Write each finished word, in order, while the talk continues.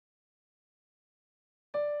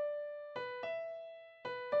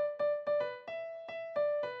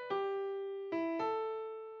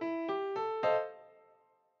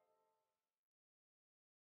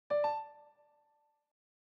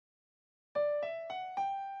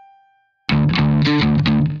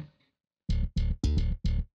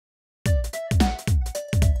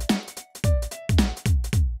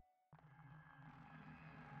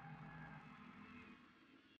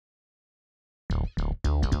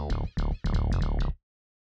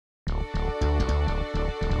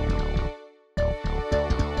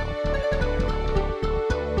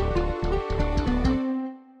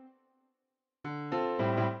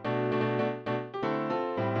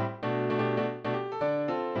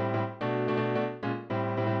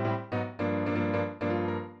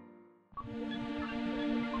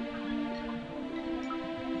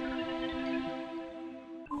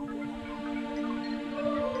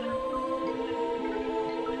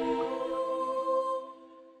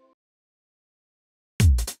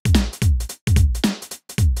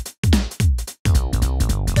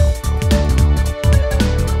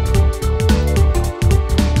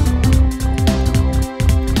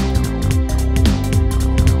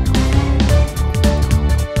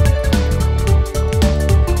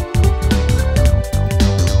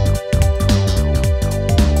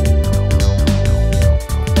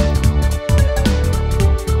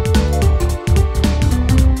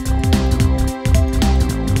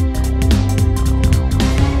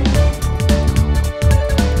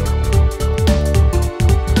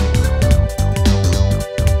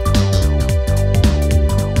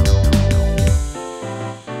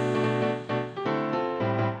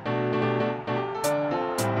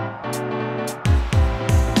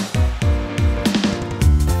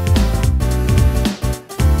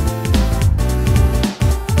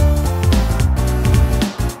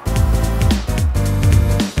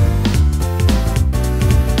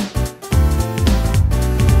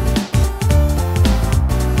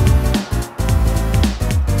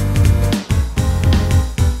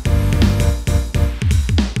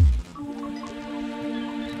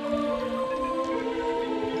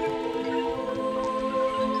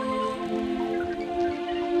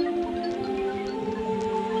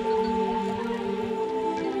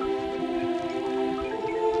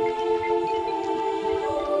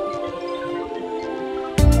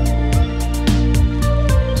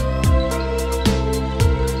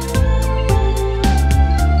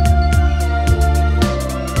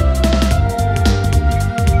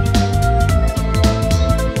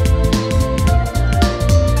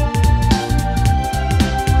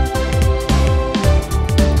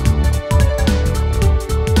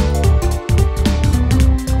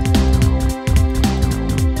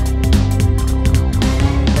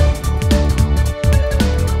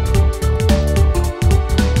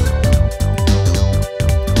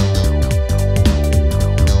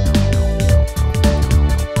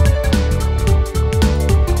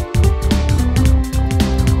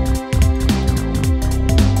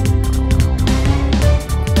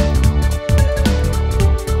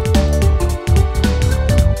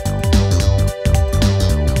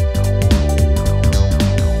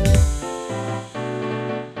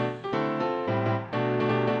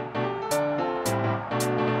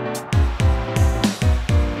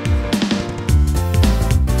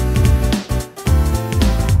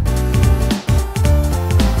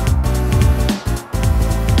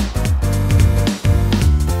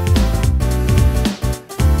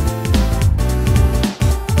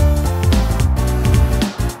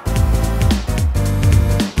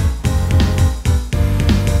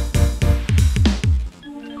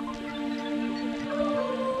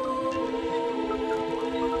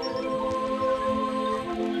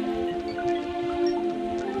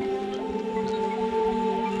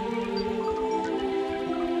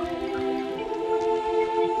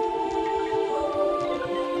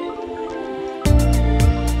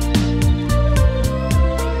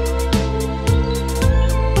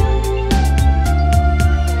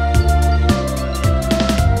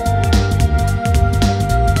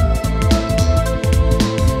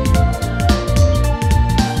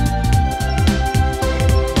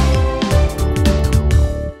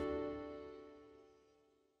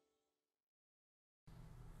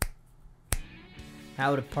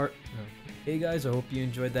how to part. Hey guys, I hope you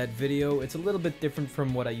enjoyed that video. It's a little bit different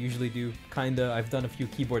from what I usually do. Kinda, I've done a few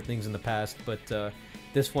keyboard things in the past, but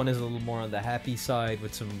this one is a little more on the happy side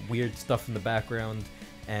with some weird stuff in the background.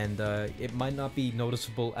 And it might not be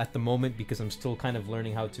noticeable at the moment because I'm still kind of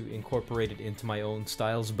learning how to incorporate it into my own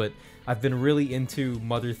styles, but I've been really into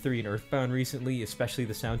Mother 3 and Earthbound recently, especially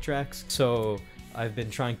the soundtracks, so I've been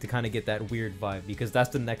trying to kind of get that weird vibe because that's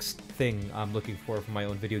the next thing I'm looking for my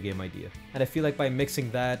own video game idea. And I feel like by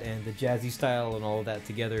mixing that and the jazzy style and all of that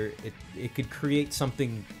together, it could create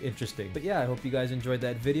something interesting. But yeah, I hope you guys enjoyed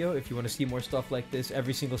that video. If you want to see more stuff like this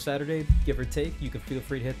every single Saturday, give or take, you can feel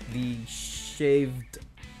free to hit the shaved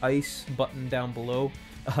ice button down below.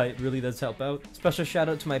 It really does help out. Special shout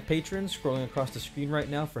out to my patrons scrolling across the screen right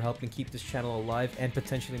now for helping keep this channel alive and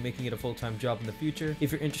potentially making it a full-time job in the future.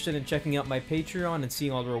 If you're interested in checking out my Patreon and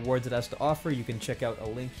seeing all the rewards it has to offer, you can check out a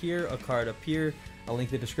link here, a card up here, a link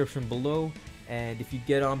in the description below. And if you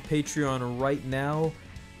get on Patreon right now,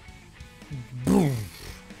 boom!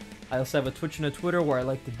 I also have a Twitch and a Twitter where I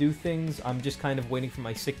like to do things. I'm just kind of waiting for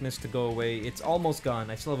my sickness to go away. It's almost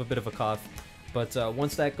gone. I still have a bit of a cough. But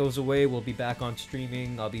once that goes away, we'll be back on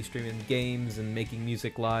streaming. I'll be streaming games and making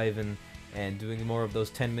music live and doing more of those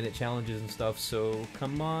 10-minute challenges and stuff, so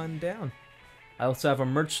come on down. I also have a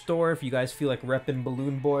merch store if you guys feel like repping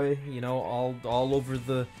Balloon Boy, you know, all over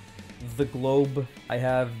the globe. I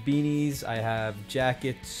have beanies, I have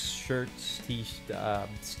jackets, shirts,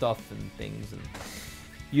 stuff and things, and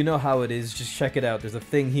you know how it is. Just check it out. There's a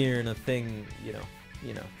thing here and a thing, you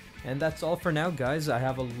know. And that's all for now, guys. I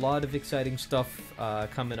have a lot of exciting stuff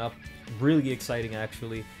coming up. Really exciting,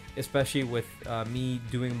 actually. Especially with me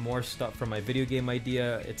doing more stuff for my video game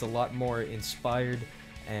idea. It's a lot more inspired,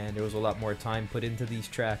 and there was a lot more time put into these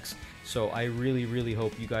tracks. So I really, really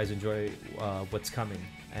hope you guys enjoy what's coming.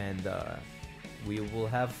 And we will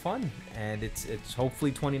have fun. And it's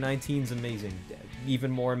hopefully 2019's amazing.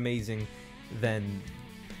 Even more amazing than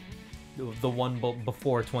the one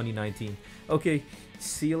before 2019. Okay,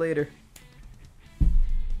 see you later.